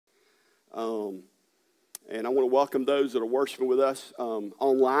And I want to welcome those that are worshiping with us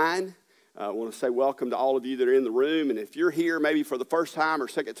online. I want to say welcome to all of you that are in the room. And if you're here maybe for the first time or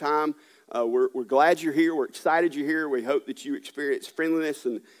second time, we're glad you're here. We're excited you're here. We hope that you experience friendliness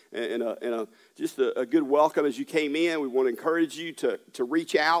and just a good welcome as you came in. We want to encourage you to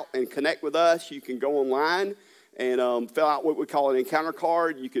reach out and connect with us. You can go online and fill out what we call an encounter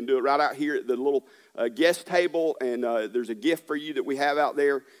card. You can do it right out here at the little guest table, and there's a gift for you that we have out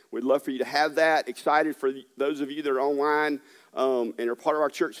there. We'd love for you to have that. Excited for those of you that are online and are part of our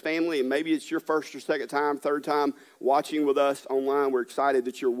church family, and maybe it's your first or second time, third time watching with us online. We're excited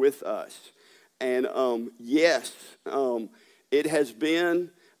that you're with us. And yes, it has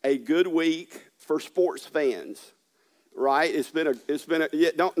been a good week for sports fans. Right? It's been a yeah,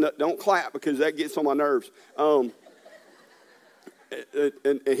 don't clap because that gets on my nerves. And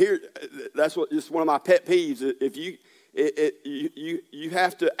here, that's just one of my pet peeves. If you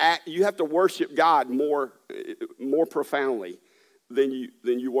have to worship God more profoundly than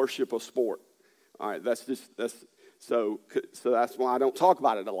you worship a sport. All right, so that's why I don't talk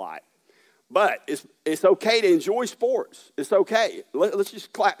about it a lot. But it's okay to enjoy sports. It's okay. Let's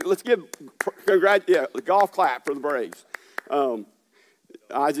just clap. Let's give the golf clap for the Braves.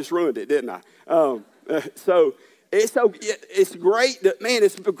 I just ruined it, didn't I? So it's great that, man,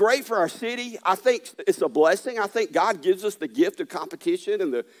 it's great for our city. I think it's a blessing. I think God gives us the gift of competition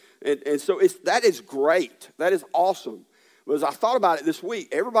and so that is great. That is awesome. But as I thought about it this week,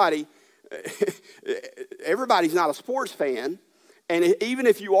 everybody's not a sports fan. And even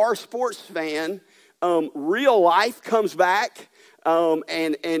if you are a sports fan, real life comes back,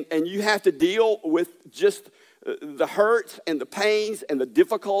 and you have to deal with just the hurts and the pains and the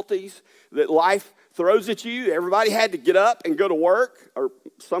difficulties that life throws at you. Everybody had to get up and go to work, or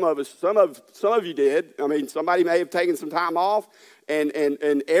some of you did. I mean, somebody may have taken some time off, and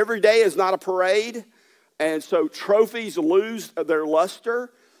every day is not a parade, and so trophies lose their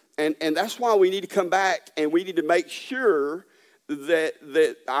luster, and that's why we need to come back and we need to make sure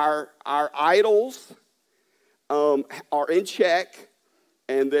that our idols are in check,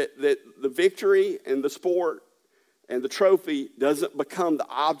 and that the victory and the sport and the trophy doesn't become the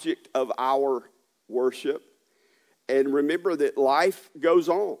object of our worship. And remember that life goes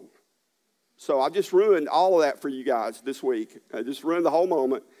on. So I've just ruined all of that for you guys this week. I just ruined the whole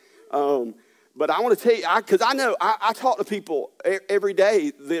moment. But I want to tell you, because I know I talk to people every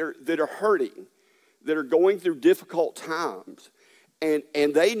day that are hurting, that are going through difficult times. And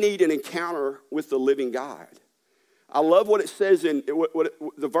they need an encounter with the living God. I love what it says in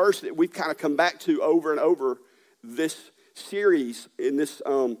the verse that we've kind of come back to over and over this series, in this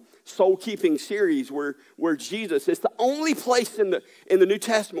soul-keeping series, where Jesus, it's the only place in the New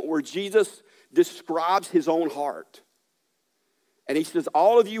Testament where Jesus describes his own heart. And he says,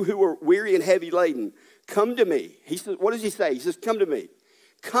 all of you who are weary and heavy laden, come to me. He says, what does he say? He says, come to me.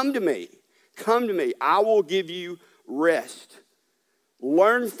 Come to me. Come to me. I will give you rest.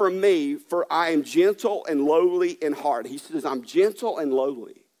 Learn from me, for I am gentle and lowly in heart. He says, I'm gentle and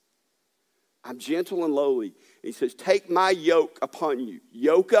lowly. I'm gentle and lowly. And he says, take my yoke upon you.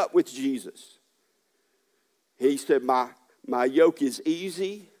 Yoke up with Jesus. He said, my yoke is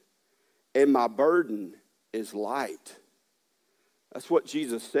easy and my burden is light. That's what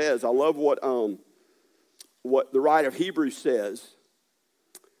Jesus says. I love what the writer of Hebrews says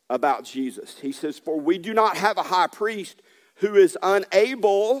about Jesus. He says, for we do not have a high priest who is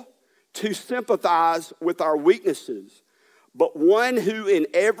unable to sympathize with our weaknesses, but one who in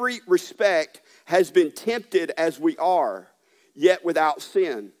every respect has been tempted as we are, yet without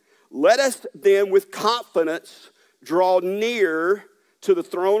sin. Let us then with confidence draw near to the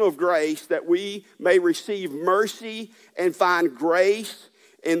throne of grace, that we may receive mercy and find grace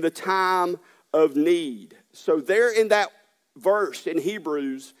in the time of need. So there in that verse in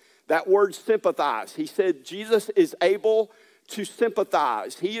Hebrews, that word sympathize, he said Jesus is able to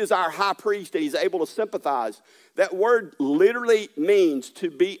sympathize. He is our high priest and he's able to sympathize. That word literally means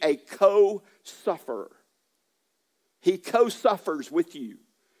to be a co-sufferer. He co-suffers with you.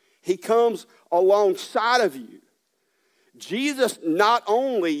 He comes alongside of you. Jesus not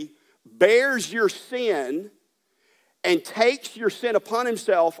only bears your sin and takes your sin upon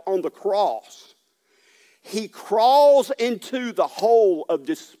himself on the cross, he crawls into the hole of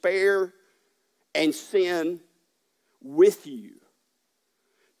despair and sin with you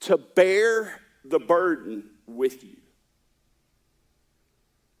to bear the burden with you.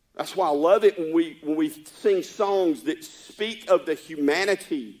 That's why I love it when we sing songs that speak of the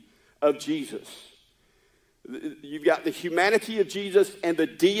humanity of Jesus. You've got the humanity of Jesus and the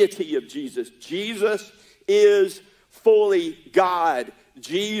deity of Jesus. Jesus is fully God.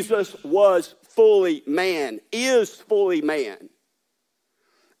 Jesus was fully man, is fully man.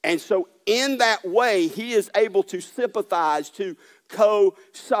 And so in that way, he is able to sympathize, to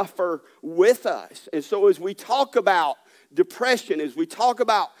co-suffer with us. And so as we talk about depression, as we talk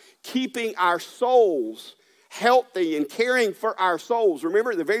about keeping our souls healthy and caring for our souls,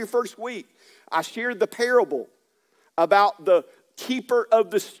 remember the very first week, I shared the parable about the keeper of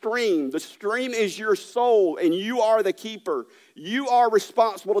the stream. The stream is your soul, and you are the keeper. You are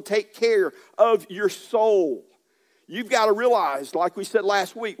responsible to take care of your soul. You've got to realize, like we said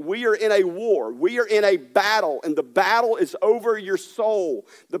last week, we are in a war. We are in a battle, and the battle is over your soul.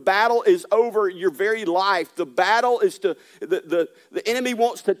 The battle is over your very life. The battle is the enemy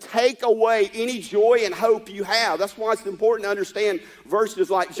wants to take away any joy and hope you have. That's why it's important to understand verses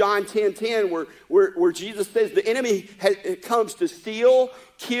like John 10:10, where Jesus says the enemy comes to steal,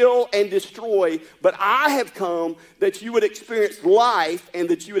 kill, and destroy, but I have come that you would experience life and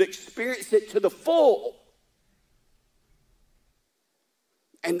that you would experience it to the full.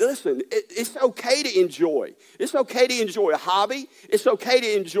 And listen, it's okay to enjoy. It's okay to enjoy a hobby. It's okay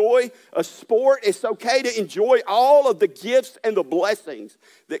to enjoy a sport. It's okay to enjoy all of the gifts and the blessings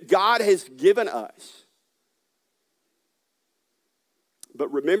that God has given us.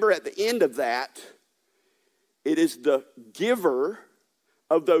 But remember, at the end of that, it is the giver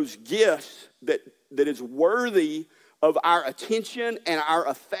of those gifts that is worthy of our attention and our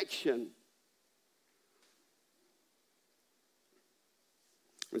affection.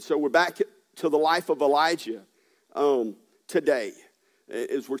 And so we're back to the life of Elijah today,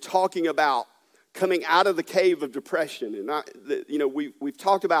 as we're talking about coming out of the cave of depression. And we've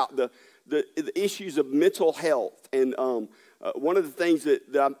talked about the issues of mental health. And one of the things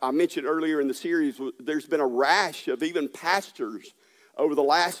that I mentioned earlier in the series, there's been a rash of even pastors over the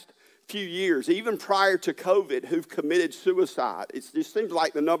last few years, even prior to COVID, who've committed suicide. It just seems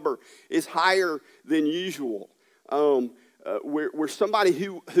like the number is higher than usual. Where somebody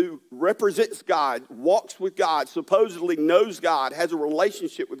who represents God, walks with God, supposedly knows God, has a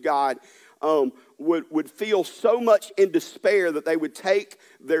relationship with God, would feel so much in despair that they would take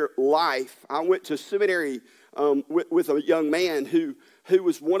their life. I went to seminary with a young man who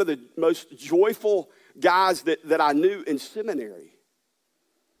was one of the most joyful guys that I knew in seminary.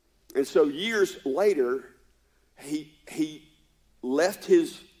 And so years later, he left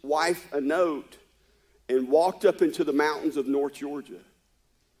his wife a note and walked up into the mountains of North Georgia,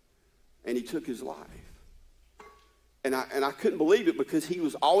 and he took his life. And I couldn't believe it, because he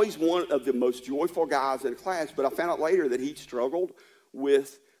was always one of the most joyful guys in class, but I found out later that he'd struggled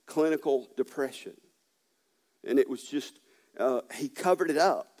with clinical depression. And it was just, he covered it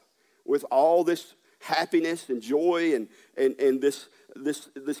up with all this happiness and joy and this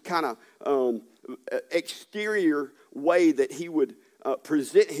kind of exterior way that he would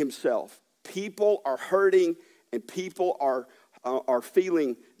present himself. People are hurting, and people are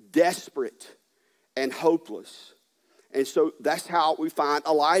feeling desperate and hopeless. And so that's how we find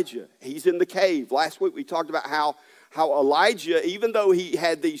Elijah. He's in the cave. Last week we talked about how Elijah, even though he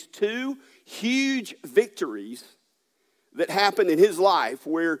had these two huge victories that happened in his life,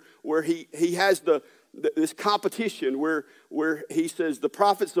 where he has this competition where he says, the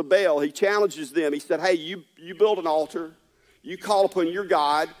prophets of Baal, he challenges them. He said, hey, you build an altar, you call upon your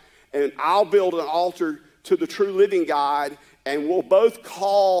God, and I'll build an altar to the true living God, and we'll both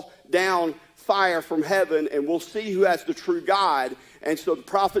call down fire from heaven, and we'll see who has the true God. And so the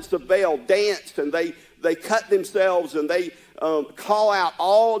prophets of Baal danced, and they cut themselves, and they call out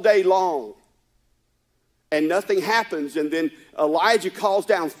all day long. And nothing happens, and then Elijah calls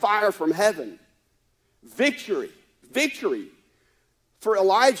down fire from heaven. Victory for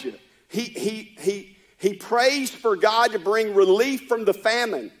Elijah. He prays for God to bring relief from the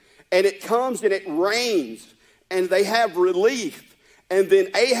famine. And it comes and it rains, and they have relief. And then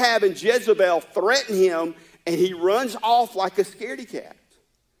Ahab and Jezebel threaten him, and he runs off like a scaredy cat.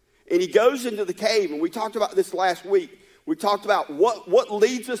 And he goes into the cave, and we talked about this last week. We talked about what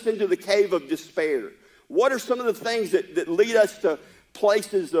leads us into the cave of despair. What are some of the things that lead us to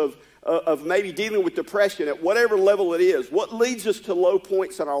places of maybe dealing with depression at whatever level it is? What leads us to low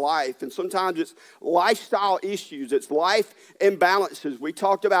points in our life? And sometimes it's lifestyle issues. It's life imbalances. We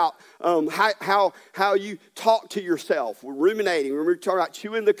talked about how you talk to yourself. We're ruminating. We're talking about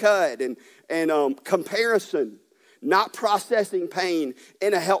chewing the cud and comparison, not processing pain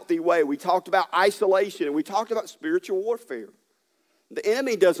in a healthy way. We talked about isolation, and we talked about spiritual warfare. The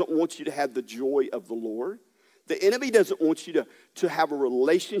enemy doesn't want you to have the joy of the Lord. The enemy doesn't want you to have a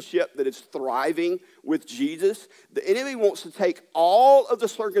relationship that is thriving with Jesus. The enemy wants to take all of the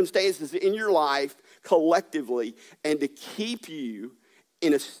circumstances in your life collectively and to keep you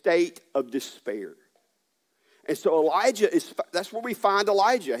in a state of despair. And so that's where we find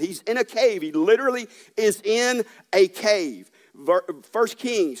Elijah. He's in a cave. He literally is in a cave. 1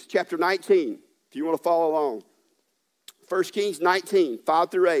 Kings chapter 19, if you want to follow along. 1 Kings 19,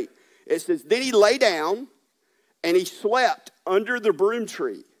 5 through 8. It says, then he lay down and he slept under the broom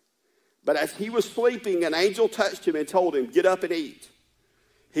tree. But as he was sleeping, an angel touched him and told him, get up and eat.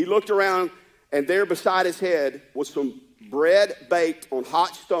 He looked around, and there beside his head was some bread baked on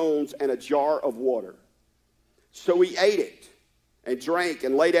hot stones and a jar of water. So he ate it and drank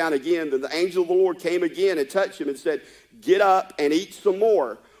and lay down again. Then the angel of the Lord came again and touched him and said, get up and eat some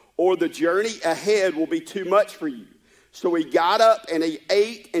more, or the journey ahead will be too much for you. So he got up and he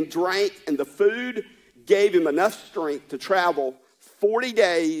ate and drank, and the food gave him enough strength to travel 40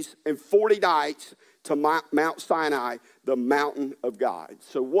 days and 40 nights to Mount Sinai, the mountain of God.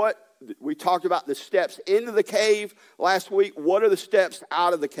 So we talked about the steps into the cave last week. What are the steps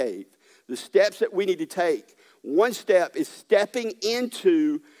out of the cave? The steps that we need to take. One step is stepping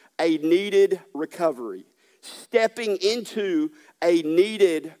into a needed recovery. Stepping into a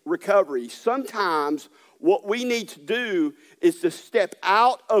needed recovery. Sometimes what we need to do is to step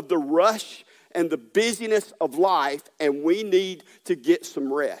out of the rush and the busyness of life, and we need to get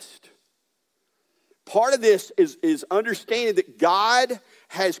some rest. Part of this is understanding that God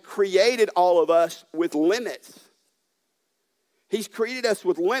has created all of us with limits. He's created us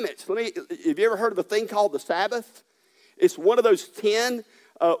with limits. Have you ever heard of a thing called the Sabbath? It's one of those 10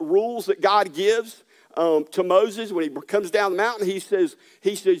 rules that God gives to Moses when he comes down the mountain. He says,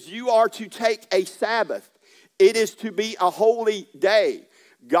 you are to take a Sabbath. It is to be a holy day.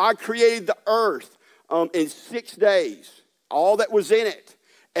 God created the earth in 6 days, all that was in it.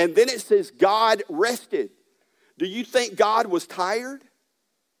 And then it says God rested. Do you think God was tired?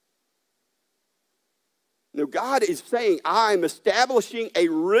 No, God is saying, I'm establishing a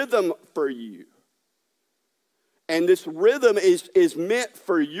rhythm for you. And this rhythm is meant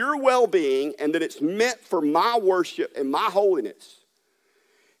for your well-being, and that it's meant for my worship and my holiness.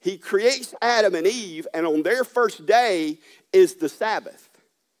 He creates Adam and Eve, and on their first day is the Sabbath.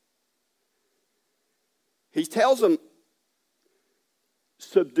 He tells them,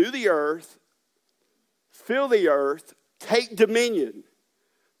 subdue the earth, fill the earth, take dominion.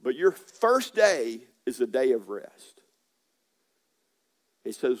 But your first day is a day of rest.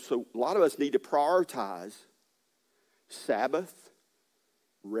 He says, so a lot of us need to prioritize Sabbath,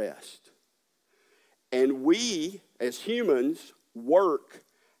 rest. And we, as humans, work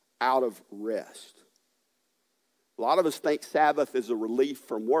out of rest. A lot of us think Sabbath is a relief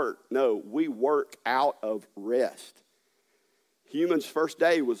from work. No, we work out of rest. Humans' first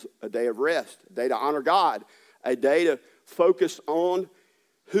day was a day of rest, a day to honor God, a day to focus on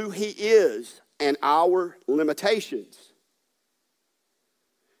who He is and our limitations.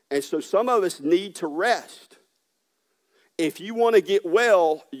 And so some of us need to rest. If you want to get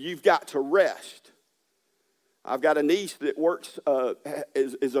well, you've got to rest. I've got a niece that works,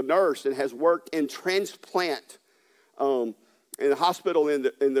 is a nurse and has worked in transplant, in the hospital in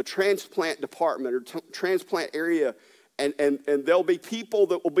the transplant department or transplant area. And there'll be people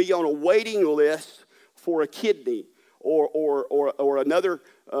that will be on a waiting list for a kidney or another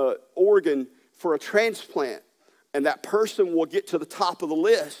organ for a transplant. And that person will get to the top of the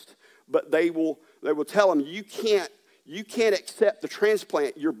list, but they will tell them, you can't accept the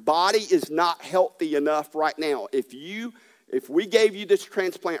transplant. Your body is not healthy enough right now. If we gave you this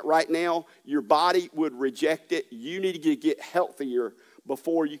transplant right now, your body would reject it. You need to get healthier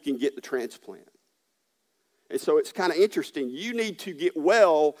before you can get the transplant. And so it's kind of interesting. You need to get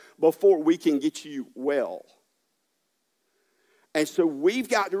well before we can get you well. And so we've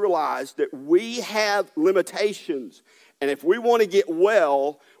got to realize that we have limitations. And if we want to get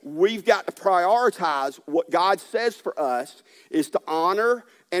well, we've got to prioritize what God says for us is to honor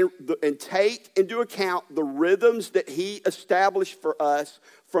and take into account the rhythms that He established for us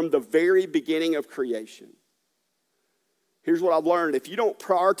from the very beginning of creation. Here's what I've learned. If you don't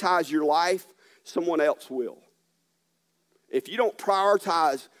prioritize your life, someone else will. If you don't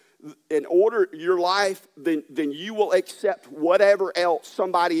prioritize and order your life, then you will accept whatever else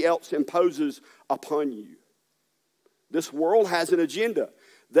somebody else imposes upon you. This world has an agenda.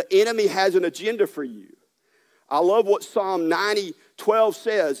 The enemy has an agenda for you. I love what Psalm 90:12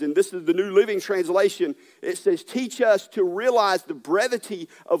 says, and this is the New Living Translation. It says, teach us to realize the brevity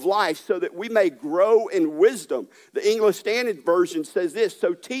of life so that we may grow in wisdom. The English Standard Version says this,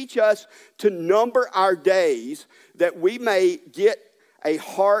 so teach us to number our days that we may get a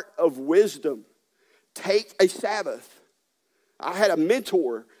heart of wisdom. Take a Sabbath. I had a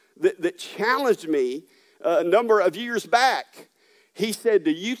mentor that challenged me a number of years back. He said,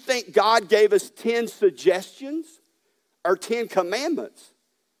 do you think God gave us 10 suggestions or 10 commandments?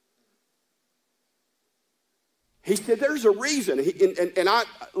 He said, there's a reason.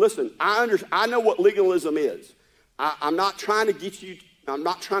 I know what legalism is. I'm not trying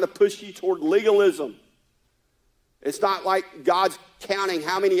to push you toward legalism. It's not like God's counting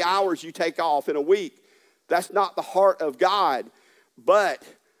how many hours you take off in a week. That's not the heart of God. But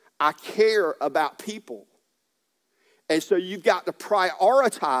I care about people. And so you've got to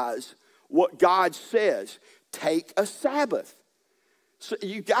prioritize what God says. Take a Sabbath. So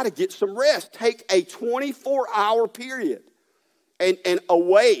you've got to get some rest. Take a 24-hour period and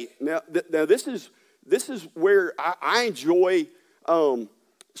away. Now this is where I enjoy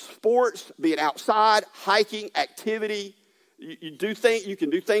sports, being outside, hiking, activity. You can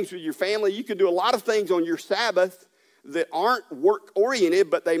do things with your family. You can do a lot of things on your Sabbath that aren't work-oriented,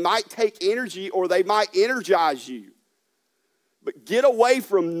 but they might take energy or they might energize you. But get away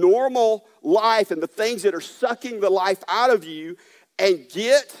from normal life and the things that are sucking the life out of you and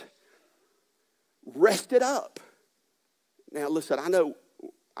get rested up. Now, listen, I know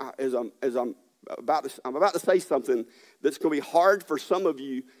I'm about to say something that's going to be hard for some of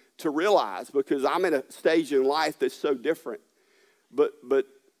you to realize because I'm in a stage in life that's so different. But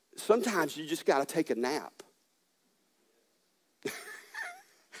sometimes you just got to take a nap.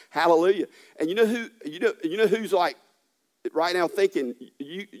 Hallelujah. And you know who's like right now thinking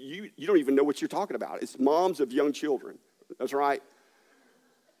you don't even know what you're talking about. It's moms of young children. That's right.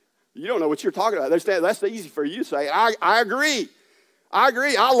 You don't know what you're talking about. That's easy for you to say. I agree. I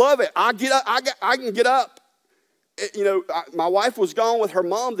love it. I can get up. My wife was gone with her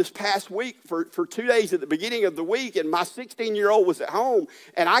mom this past week for 2 days at the beginning of the week, and my 16-year-old was at home,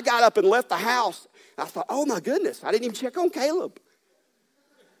 and I got up and left the house. And I thought, oh, my goodness, I didn't even check on Caleb.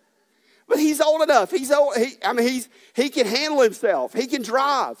 But he's old enough. He can handle himself. He can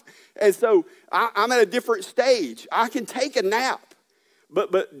drive. And so I'm at a different stage. I can take a nap.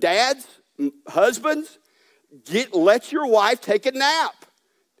 But dads, husbands, let your wife take a nap.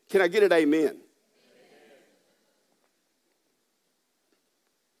 Can I get an amen?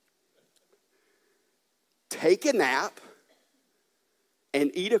 Take a nap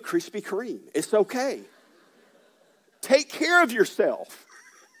and eat a Krispy Kreme. It's okay. Take care of yourself.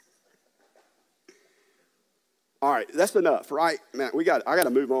 All right, that's enough, right? Man, I got to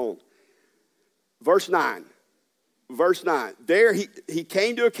move on. Verse 9. There he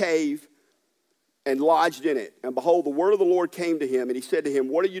came to a cave and lodged in it. And behold, the word of the Lord came to him, and he said to him,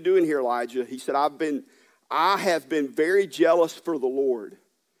 what are you doing here, Elijah? He said, I have been very jealous for the Lord,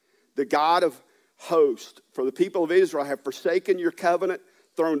 the God of hosts. For the people of Israel have forsaken your covenant,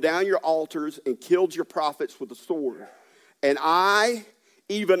 thrown down your altars, and killed your prophets with the sword. And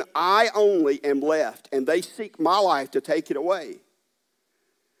even I only am left, and they seek my life to take it away.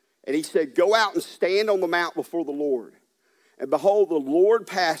 And he said, go out and stand on the mount before the Lord. And behold, the Lord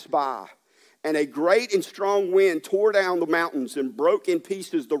passed by, and a great and strong wind tore down the mountains and broke in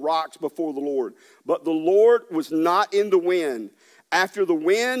pieces the rocks before the Lord. But the Lord was not in the wind. After the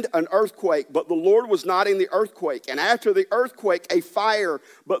wind, an earthquake, but the Lord was not in the earthquake. And after the earthquake, a fire,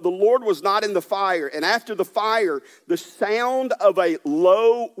 but the Lord was not in the fire. And after the fire, the sound of a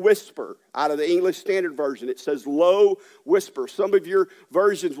low whisper. Out of the English Standard Version, it says low whisper. Some of your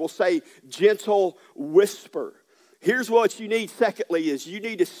versions will say gentle whisper. Here's what you need, secondly, is you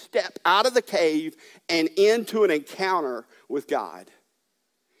need to step out of the cave and into an encounter with God.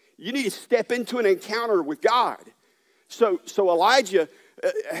 You need to step into an encounter with God. So Elijah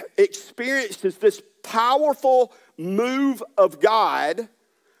experiences this powerful move of God,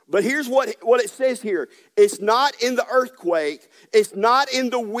 but here's what it says here. It's not in the earthquake. It's not in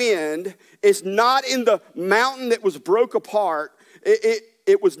the wind. It's not in the mountain that was broke apart.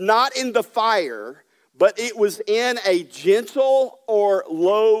 It was not in the fire, but it was in a gentle or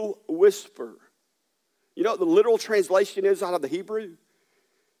low whisper. You know what the literal translation is out of the Hebrew?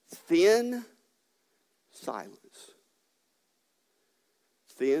 Thin silence.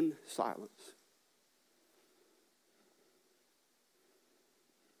 Thin silence.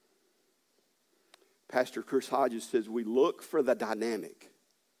 Pastor Chris Hodges says we look for the dynamic,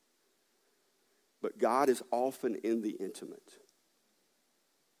 but God is often in the intimate.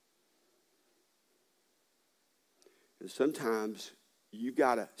 And sometimes you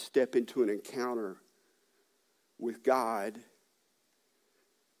got to step into an encounter with God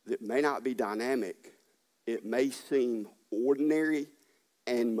that may not be dynamic. It may seem ordinary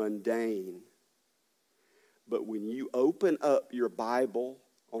and mundane. But when you open up your Bible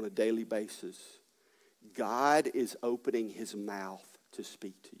on a daily basis, God is opening his mouth to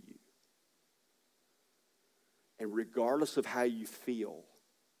speak to you. And regardless of how you feel,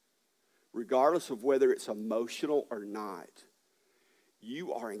 regardless of whether it's emotional or not,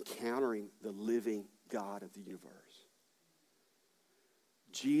 you are encountering the living God of the universe.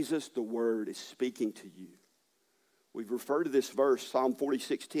 Jesus, the Word, is speaking to you. We've referred to this verse, Psalm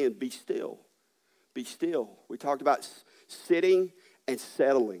 46:10, be still. Be still. We talked about sitting and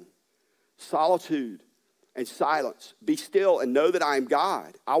settling, solitude and silence. Be still and know that I am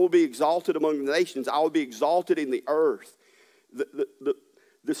God. I will be exalted among the nations. I will be exalted in the earth.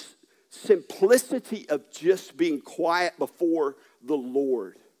 The simplicity of just being quiet before the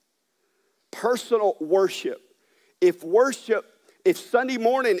Lord. Personal worship. If Sunday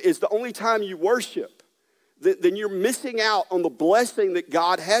morning is the only time you worship, then you're missing out on the blessing that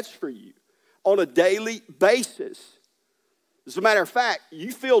God has for you on a daily basis. As a matter of fact,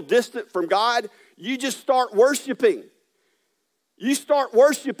 you feel distant from God, you just start worshiping. You start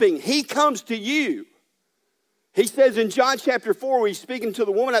worshiping. He comes to you. He says in John chapter 4, when he's speaking to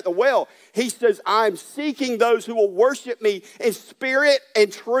the woman at the well, he says, I'm seeking those who will worship me in spirit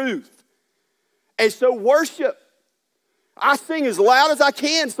and truth. And so worship. I sing as loud as I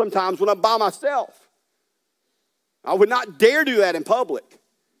can sometimes when I'm by myself. I would not dare do that in public.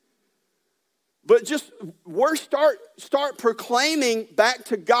 But just start proclaiming back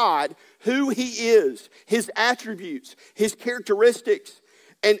to God who he is, his attributes, his characteristics.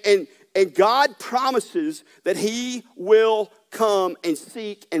 And God promises that he will come and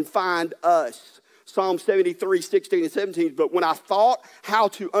seek and find us. Psalm 73:16 and 17. But when I thought how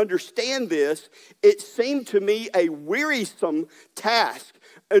to understand this, it seemed to me a wearisome task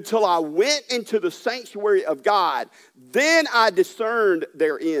until I went into the sanctuary of God. Then I discerned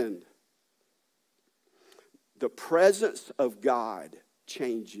their end. The presence of God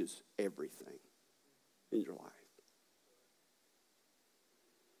changes everything in your life.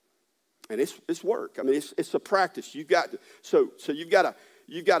 And it's work. I mean, it's a practice. You've got to, so you've got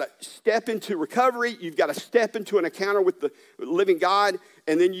to step into recovery. You've got to step into an encounter with the living God.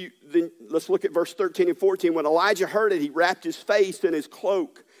 And then let's look at verse 13 and 14. When Elijah heard it, he wrapped his face in his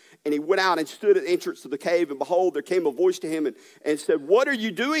cloak. And he went out and stood at the entrance of the cave. And behold, there came a voice to him and said, what are you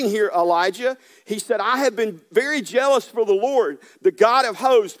doing here, Elijah? He said, I have been very jealous for the Lord, the God of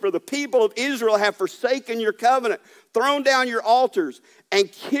hosts, for the people of Israel have forsaken your covenant, thrown down your altars,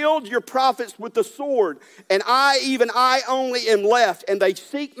 and killed your prophets with the sword. And even I only am left, and they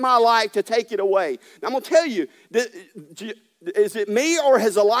seek my life to take it away. Now, I'm going to tell you, is it me or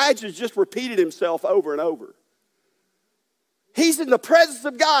has Elijah just repeated himself over and over? He's in the presence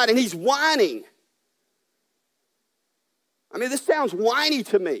of God and he's whining. I mean, this sounds whiny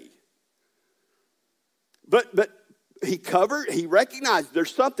to me. But he recognized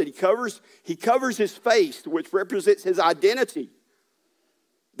there's something. He covers his face, which represents his identity.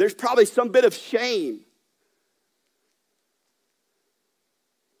 There's probably some bit of shame.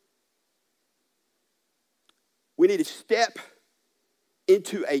 We need to step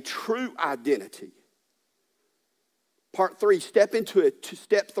into a true identity. Part 3, step into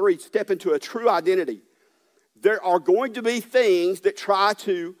a true identity. There are going to be things that try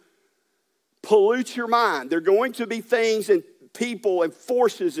to pollute your mind. There are going to be things and people and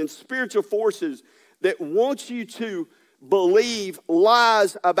forces and spiritual forces that want you to believe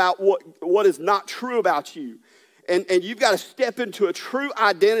lies about what is not true about you. And you've got to step into a true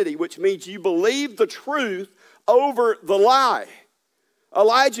identity, which means you believe the truth over the lie.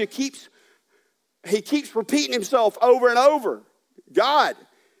 Elijah keeps repeating himself over and over. God,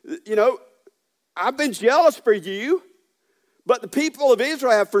 I've been jealous for you, but the people of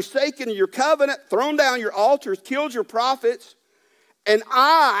Israel have forsaken your covenant, thrown down your altars, killed your prophets, and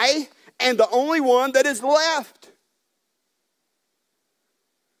I am the only one that is left.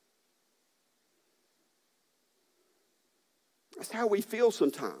 That's how we feel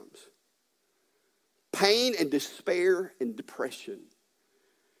sometimes. Pain and despair and depression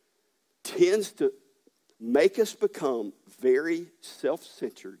tends to make us become very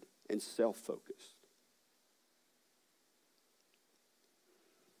self-centered and self-focused.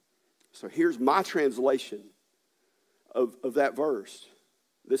 So here's my translation of that verse.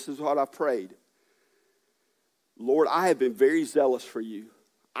 This is what I prayed. Lord, I have been very zealous for you.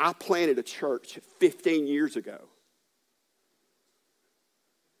 I planted a church 15 years ago.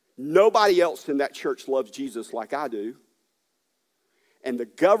 Nobody else in that church loves Jesus like I do. And the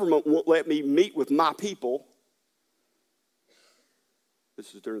government won't let me meet with my people.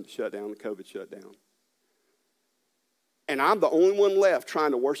 This is during the shutdown, the COVID shutdown. And I'm the only one left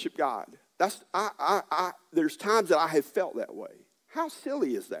trying to worship God. There's times that I have felt that way. How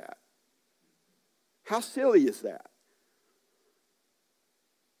silly is that? How silly is that?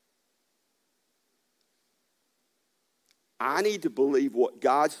 I need to believe what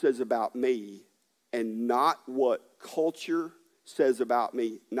God says about me and not what culture says about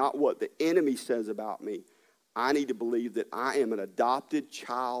me, not what the enemy says about me. I need to believe that I am an adopted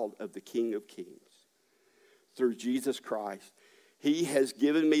child of the King of Kings through Jesus Christ. He has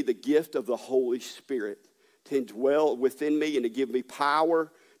given me the gift of the Holy Spirit to indwell within me and to give me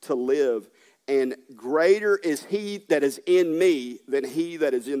power to live. And greater is he that is in me than he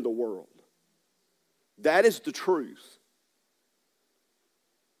that is in the world. That is the truth.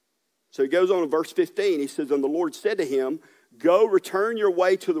 So he goes on in verse 15. He says, and the Lord said to him, go, return your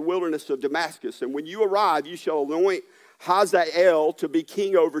way to the wilderness of Damascus. And when you arrive, you shall anoint Hazael to be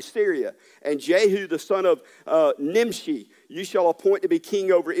king over Syria. And Jehu, the son of Nimshi, you shall appoint to be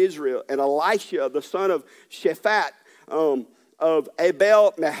king over Israel. And Elisha, the son of Shaphat, of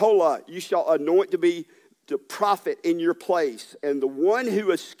Abel Meholah, you shall anoint to be the prophet in your place. And the one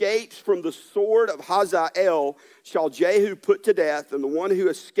who escapes from the sword of Hazael shall Jehu put to death, and the one who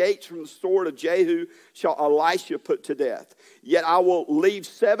escapes from the sword of Jehu shall Elisha put to death. Yet I will leave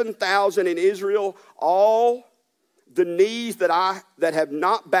 7,000 in Israel, all the knees that have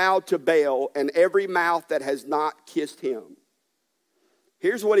not bowed to Baal, and every mouth that has not kissed him.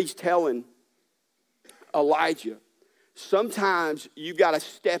 Here's what he's telling Elijah. Sometimes you've got to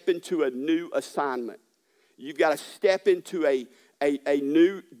step into a new assignment. You've got to step into a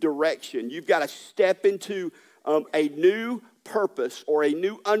new direction. You've got to step into a new purpose or a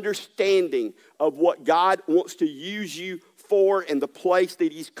new understanding of what God wants to use you for and the place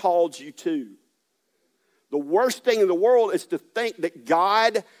that he's called you to. The worst thing in the world is to think that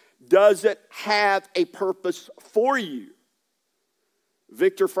God doesn't have a purpose for you.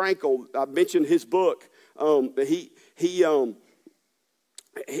 Viktor Frankl, I mentioned his book.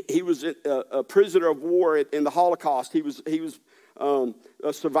 He was a prisoner of war in the Holocaust. He was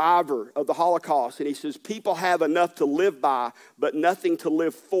a survivor of the Holocaust. And he says, people have enough to live by, but nothing to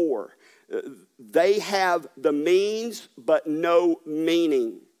live for. They have the means, but no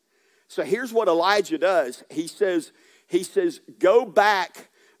meaning. So here's what Elijah does. He says, go back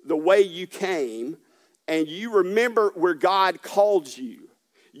the way you came, and you remember where God called you.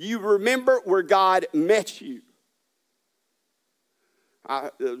 You remember where God met you.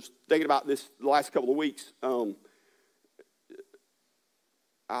 I was thinking about this the last couple of weeks.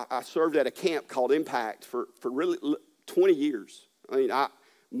 I served at a camp called Impact for really 20 years. I mean,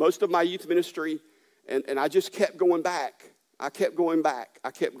 most of my youth ministry, and I just kept going back. I kept going back.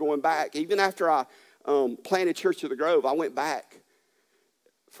 Even after I planted Church of the Grove, I went back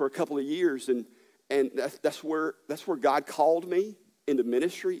for a couple of years, and that's where God called me into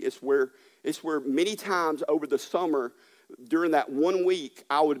ministry. It's where many times over the summer, during that 1 week,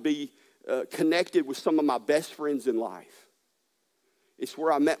 I would be connected with some of my best friends in life. It's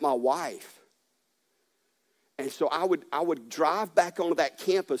where I met my wife. And so I would drive back onto that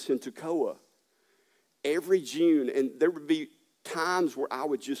campus in Toccoa every June, and there would be times where I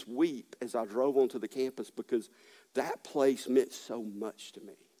would just weep as I drove onto the campus because that place meant so much to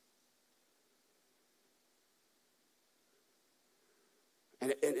me.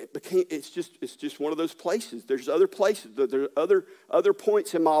 And it's just one of those places. There's other places. There are other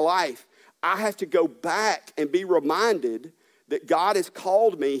points in my life. I have to go back and be reminded that God has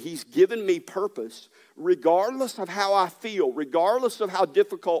called me. He's given me purpose, regardless of how I feel, regardless of how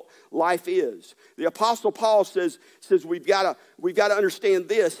difficult life is. The Apostle Paul says we've got to understand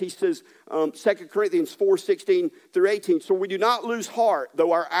this. He says, 2 Corinthians 4:16 through 18. So we do not lose heart,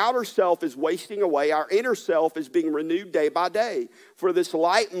 though our outer self is wasting away, our inner self is being renewed day by day. For this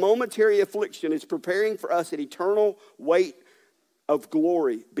light momentary affliction is preparing for us an eternal weight of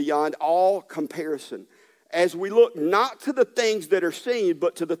glory beyond all comparison. As we look not to the things that are seen,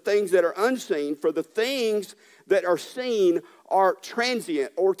 but to the things that are unseen. For the things that are seen are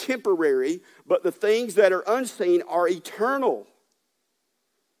transient or temporary, but the things that are unseen are eternal.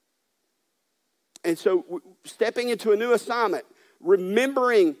 And so stepping into a new assignment,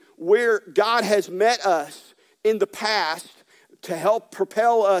 remembering where God has met us in the past to help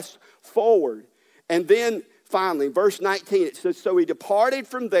propel us forward. And then finally, verse 19, it says, so he departed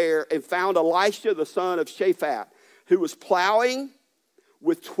from there and found Elisha, the son of Shaphat, who was plowing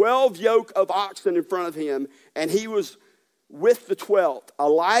with 12 yoke of oxen in front of him, and he was with the 12th.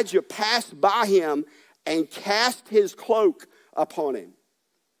 Elijah passed by him and cast his cloak upon him.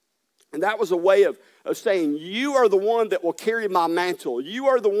 And that was a way of saying, you are the one that will carry my mantle. You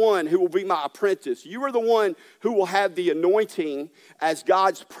are the one who will be my apprentice. You are the one who will have the anointing as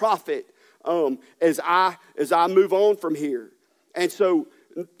God's prophet as I move on from here. And so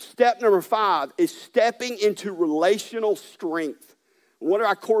step number 5 is stepping into relational strength. One of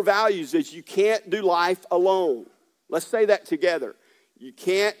our core values is you can't do life alone. Let's say that together. You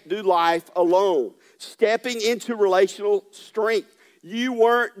can't do life alone. Stepping into relational strength. You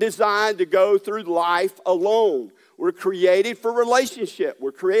weren't designed to go through life alone. We're created for relationship.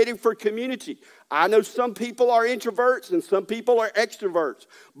 We're created for community. I know some people are introverts and some people are extroverts,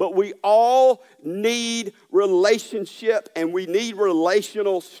 but we all need relationship and we need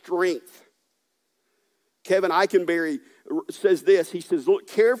relational strength. Kevin Eikenberry says this. He says, look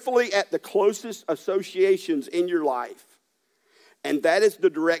carefully at the closest associations in your life, and that is the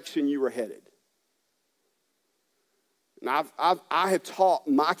direction you are headed. And I have taught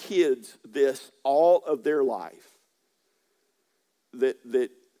my kids this all of their life. That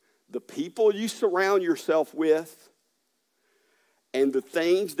the people you surround yourself with and the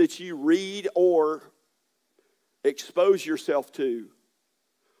things that you read or expose yourself to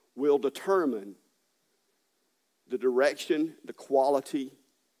will determine the direction, the quality,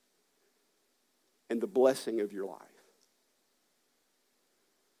 and the blessing of your life.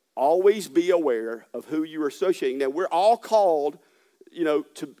 Always be aware of who you are associating. Now, we're all called,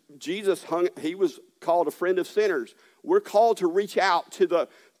 to Jesus he was called a friend of sinners. We're called to reach out to the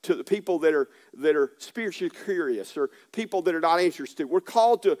people that are spiritually curious or people that are not interested. We're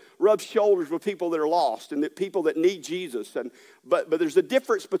called to rub shoulders with people that are lost and people that need Jesus. But there's a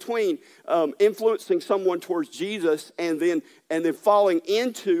difference between influencing someone towards Jesus and then falling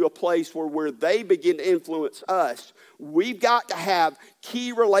into a place where they begin to influence us. We've got to have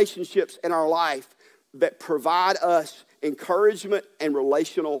key relationships in our life that provide us encouragement and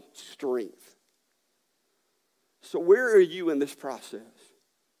relational strength. So where are you in this process?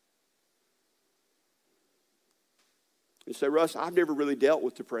 You say, Russ, I've never really dealt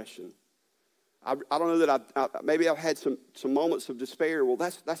with depression. I don't know that maybe I've had some moments of despair. Well,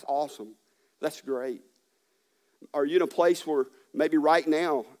 that's awesome. That's great. Are you in a place where maybe right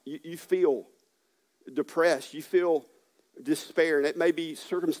now you feel depressed, you feel despair, and it may be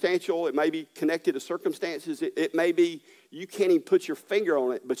circumstantial, it may be connected to circumstances, it may be you can't even put your finger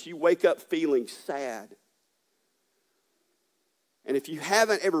on it, but you wake up feeling sad. And if you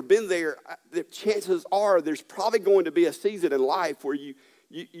haven't ever been there, the chances are there's probably going to be a season in life where you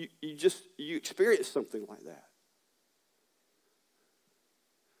experience something like that.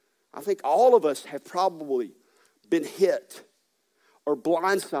 I think all of us have probably been hit or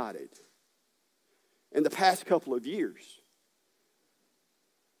blindsided in the past couple of years.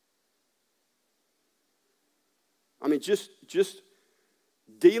 I mean, just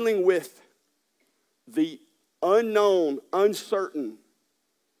dealing with the unknown, uncertain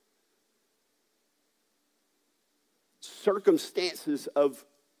circumstances of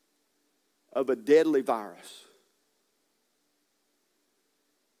a deadly virus.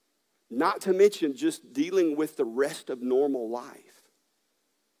 Not to mention just dealing with the rest of normal life.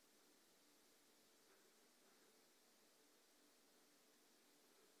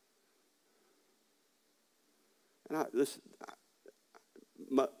 And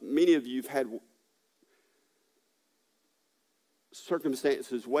many of you have had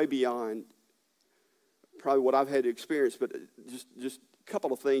circumstances way beyond probably what I've had to experience, but just a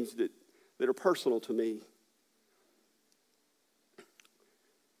couple of things that are personal to me.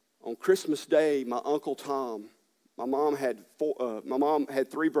 On Christmas Day, my Uncle Tom, my mom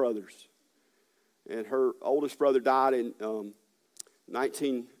had 3 brothers, and her oldest brother died in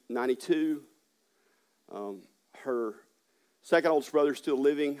 1992. Her second oldest brother is still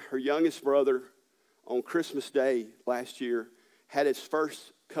living. Her youngest brother, on Christmas Day last year, had his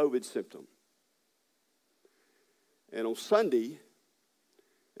first COVID symptom. And on Sunday,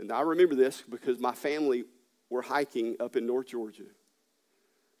 and I remember this because my family were hiking up in North Georgia.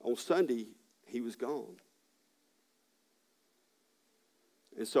 On Sunday, he was gone.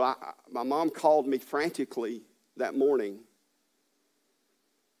 And so my mom called me frantically that morning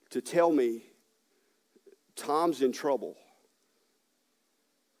to tell me, Tom's in trouble.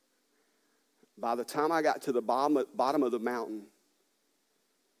 By the time I got to the bottom of the mountain,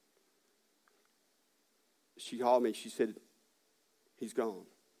 she called me. She said, he's gone.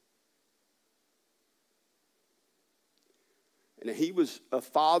 And he was a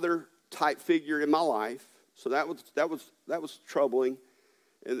father-type figure in my life, so that was troubling.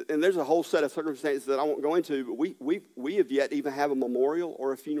 And there's a whole set of circumstances that I won't go into, but we have yet to even have a memorial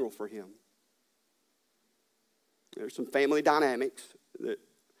or a funeral for him. There's some family dynamics that.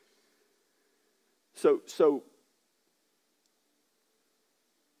 So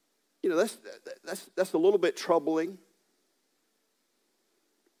you know, that's a little bit troubling.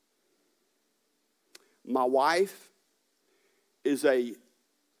 My wife is the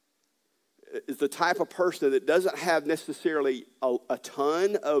type of person that doesn't have necessarily a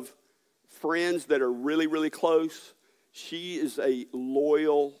ton of friends that are really, really close. She is a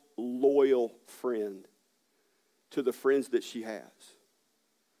loyal, loyal friend to the friends that she has.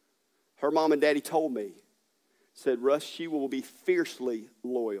 Her mom and daddy told me, said, Russ, she will be fiercely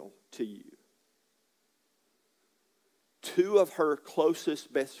loyal to you. 2 of her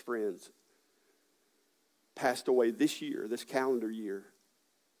closest best friends passed away this year, this calendar year,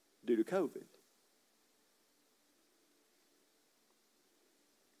 due to COVID.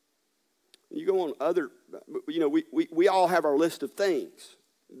 You go on other, we all have our list of things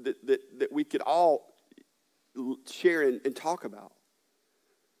that we could all share and talk about.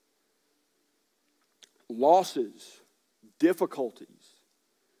 Losses, difficulties,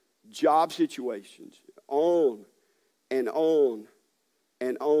 job situations, on and on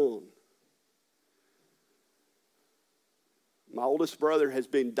and on. My oldest brother has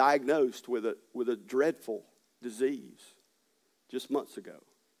been diagnosed with a dreadful disease just months ago.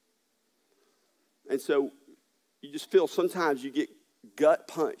 And so you just feel sometimes you get gut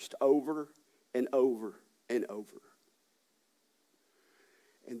punched over and over and over.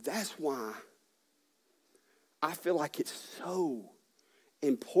 And that's why I feel like it's so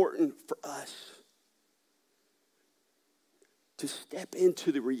important for us to step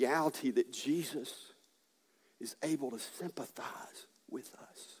into the reality that Jesus is able to sympathize with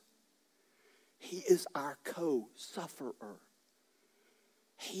us. He is our co-sufferer.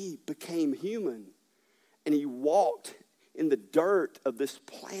 He became human and he walked in the dirt of this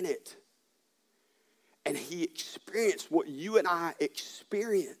planet and he experienced what you and I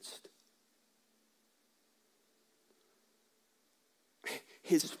experienced.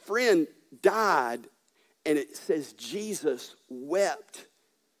 His friend died, and it says Jesus wept.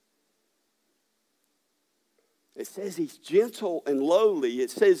 It says he's gentle and lowly.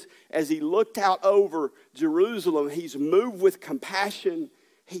 It says as he looked out over Jerusalem, he's moved with compassion.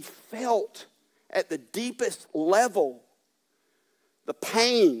 He felt at the deepest level the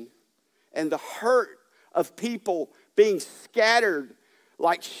pain and the hurt of people being scattered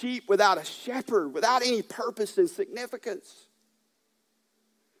like sheep without a shepherd, without any purpose and significance.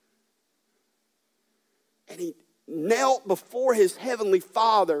 And he knelt before his heavenly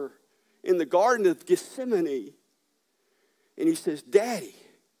Father in the Garden of Gethsemane. And he says, Daddy,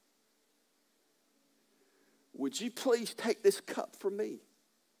 would you please take this cup from me?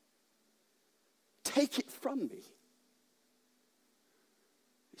 Take it from me.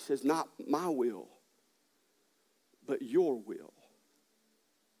 He says, not my will, but your will.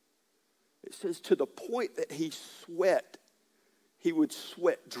 It says to the point that he would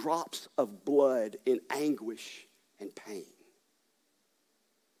sweat drops of blood in anguish and pain.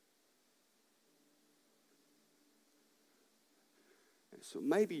 And so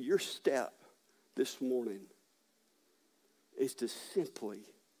maybe your step this morning is to simply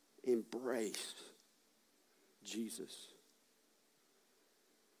embrace Jesus,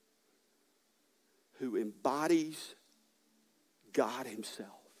 who embodies God himself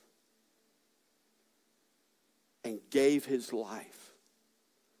and gave his life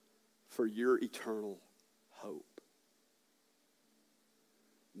for your eternal hope.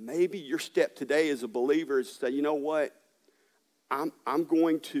 Maybe your step today as a believer is to say, you know what? I'm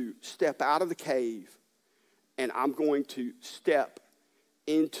going to step out of the cave and I'm going to step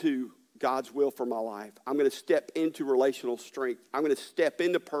into God's will for my life. I'm going to step into relational strength. I'm going to step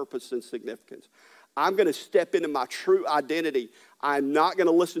into purpose and significance. I'm going to step into my true identity. I'm not going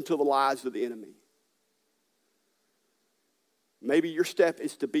to listen to the lies of the enemy. Maybe your step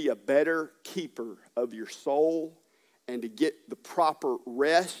is to be a better keeper of your soul and to get the proper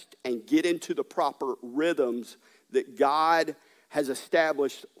rest and get into the proper rhythms that God has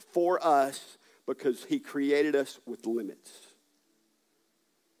established for us because he created us with limits.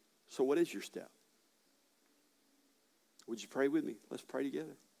 So what is your step? Would you pray with me? Let's pray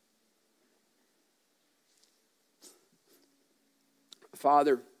together.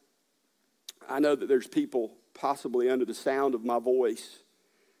 Father, I know that there's people possibly under the sound of my voice,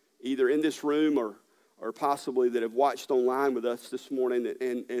 either in this room or possibly that have watched online with us this morning,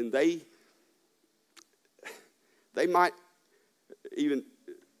 and they might even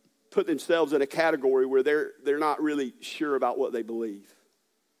put themselves in a category where they're not really sure about what they believe.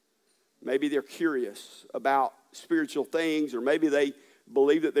 Maybe they're curious about spiritual things, or maybe they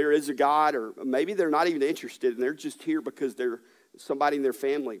believe that there is a God, or maybe they're not even interested and they're just here because somebody in their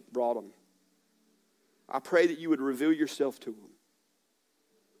family brought them. I pray that you would reveal yourself to them.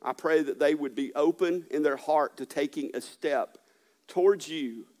 I pray that they would be open in their heart to taking a step towards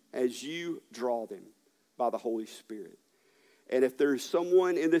you as you draw them by the Holy Spirit. And if there's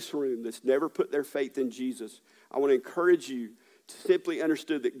someone in this room that's never put their faith in Jesus, I want to encourage you to simply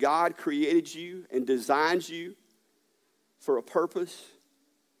understand that God created you and designed you for a purpose.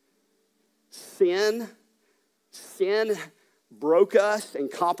 Sin broke us and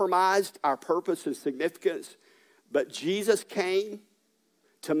compromised our purpose and significance. But Jesus came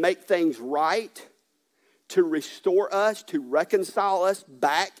to make things right, to restore us, to reconcile us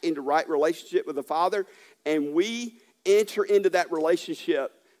back into right relationship with the Father. And we enter into that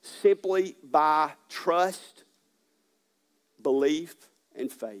relationship simply by trust, belief, and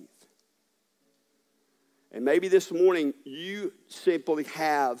faith. And maybe this morning you simply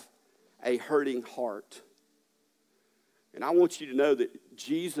have a hurting heart. And I want you to know that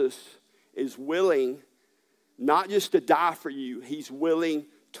Jesus is willing not just to die for you, he's willing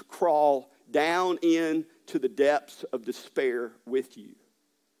to crawl down into the depths of despair with you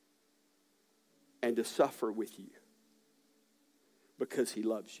and to suffer with you because he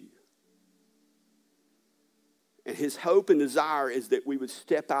loves you. And his hope and desire is that we would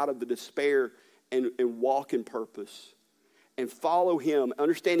step out of the despair and walk in purpose and follow him.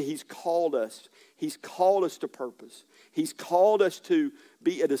 Understand he's called us. He's called us to purpose. He's called us to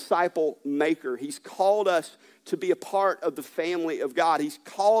be a disciple maker. He's called us to be a part of the family of God. He's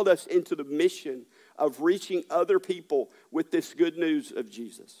called us into the mission of reaching other people with this good news of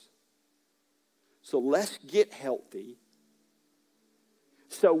Jesus. So let's get healthy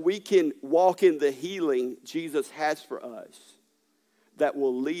so we can walk in the healing Jesus has for us that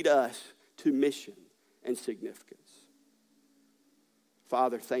will lead us to mission and significance.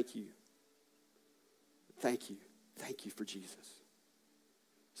 Father, thank you. Thank you. Thank you for Jesus.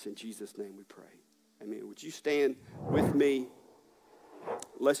 It's in Jesus' name we pray. Amen. Would you stand with me?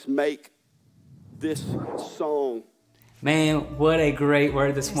 Let's make this song. Man, what a great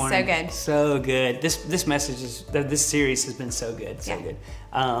word this morning. So good. So good. This message is, this series has been so good. So Yeah. good.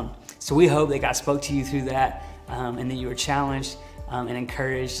 So we hope that God spoke to you through that and that you were challenged and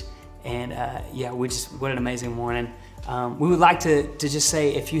encouraged. And what an amazing morning. We would like to just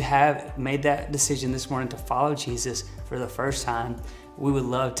say, if you have made that decision this morning to follow Jesus for the first time, we would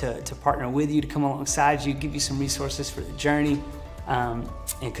love to partner with you, to come alongside you, give you some resources for the journey. And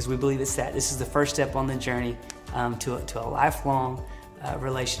because we believe this is the first step on the journey to a lifelong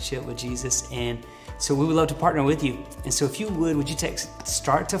relationship with Jesus. And so we would love to partner with you. And so if you would you text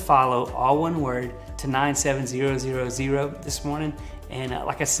START to follow, all one word, to 97000 this morning. And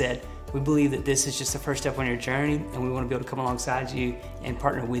like I said, we believe that this is just the first step on your journey, and we want to be able to come alongside you and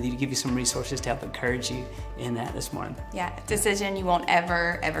partner with you to give you some resources to help encourage you in that this morning. Yeah, decision you won't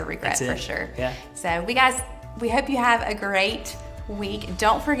ever regret, for sure. Yeah. So we hope you have a great week.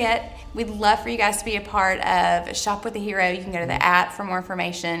 Don't forget, we'd love for you guys to be a part of Shop with a Hero. You can go to the app for more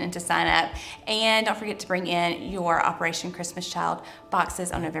information and to sign up. And don't forget to bring in your Operation Christmas Child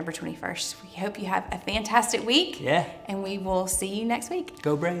boxes on November 21st. We hope you have a fantastic week. Yeah. And we will see you next week.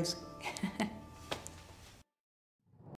 Go Braves.